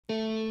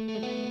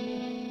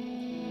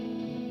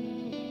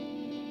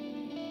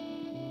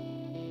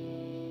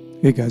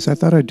Hey guys, I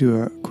thought I'd do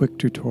a quick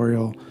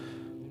tutorial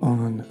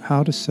on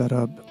how to set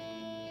up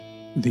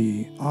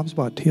the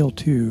OBSBOT TAIL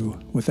 2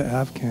 with the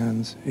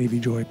AVKANS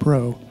AVJoy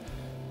Pro,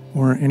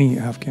 or any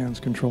AVKANS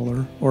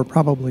controller, or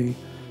probably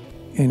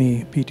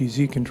any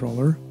PTZ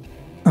controller.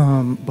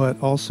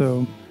 But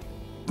also,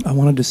 I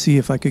wanted to see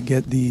if I could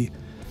get the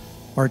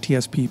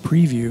rtsp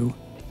preview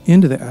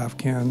into the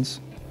AVKANS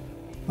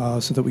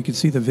so that we could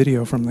see the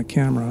video from the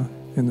camera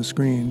in the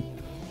screen.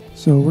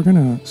 So we're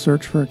going to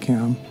search for a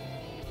cam.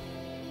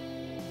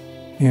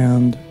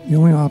 And the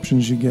only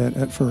options you get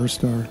at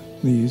first are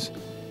these.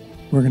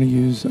 We're going to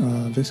use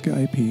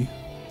VISCA IP.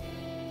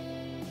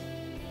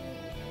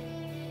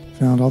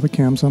 Found all the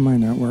cams on my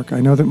network.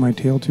 I know that my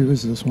tail 2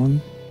 is this one,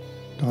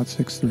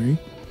 .63.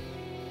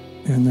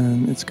 And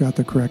then it's got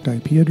the correct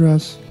IP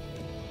address.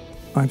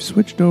 I've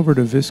switched over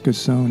to VISCA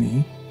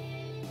Sony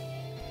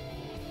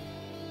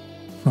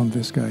from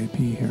VISCA IP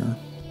here.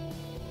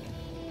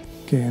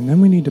 Okay, and then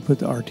we need to put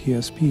the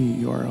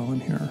rtsp URL in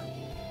here.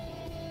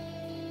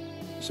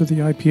 So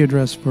the IP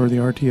address for the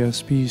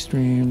rtsp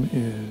stream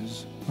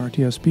is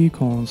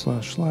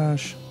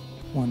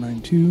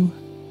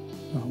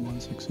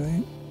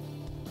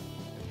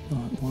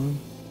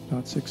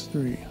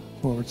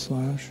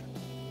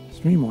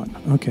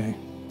Okay,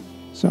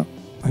 so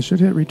I should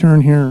hit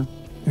return here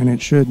and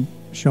it should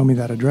show me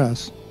that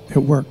address. It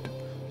worked.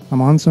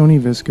 I'm on SONY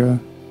VISCA.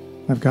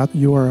 I've got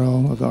the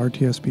URL of the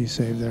rtsp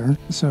saved there.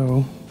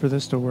 So for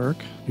this to work,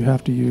 you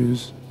have to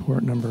use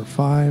port number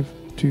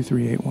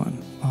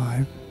 52381.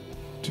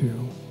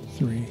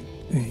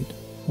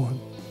 52381.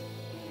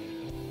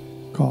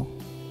 Call.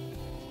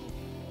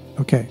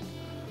 Okay,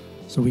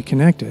 so we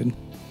connected.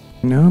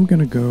 Now I'm going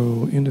to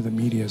go into the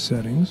media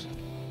settings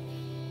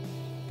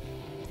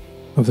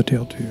of the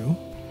Tail 2.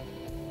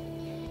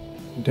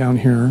 Down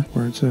here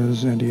where it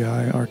says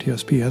NDI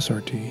rtsp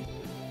SRT.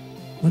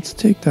 Let's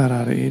take that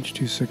out of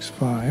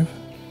H.265.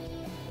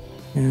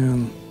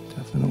 And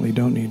definitely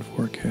don't need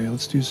 4K.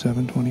 Let's do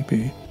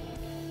 720p.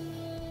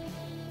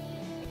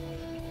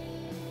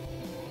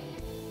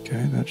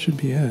 Okay, that should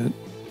be it.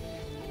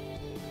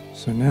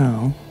 So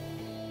now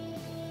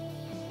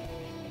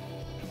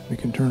we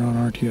can turn on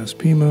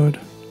rtsp mode,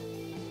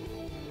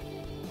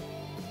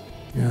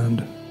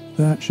 and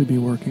that should be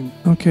working.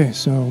 Okay,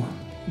 so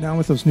now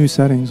with those new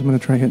settings, I'm going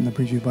to try hitting the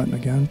preview button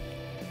again.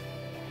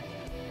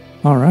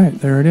 All right,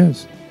 there it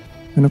is.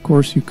 And of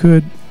course, you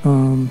could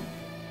do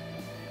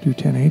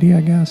 1080,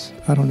 I guess.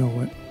 I don't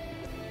know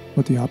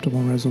what the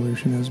optimal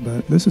resolution is,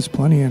 but this is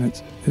plenty, and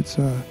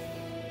the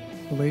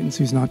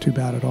latency is not too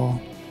bad at all.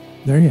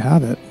 There you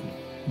have it.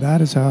 That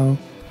is how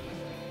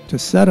to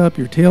set up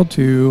your Tail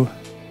 2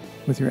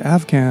 with your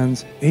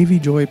AVKANS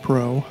AVJoy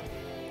Pro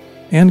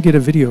and get a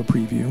video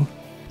preview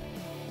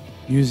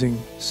using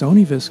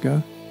SONY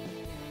VISCA,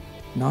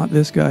 not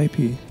VISCA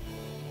IP,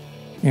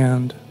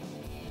 and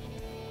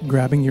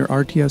grabbing your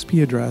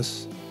rtsp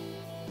address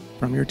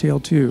from your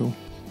Tail 2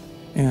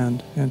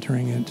 and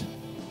entering it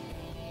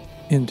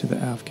into the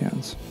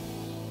AVKANS.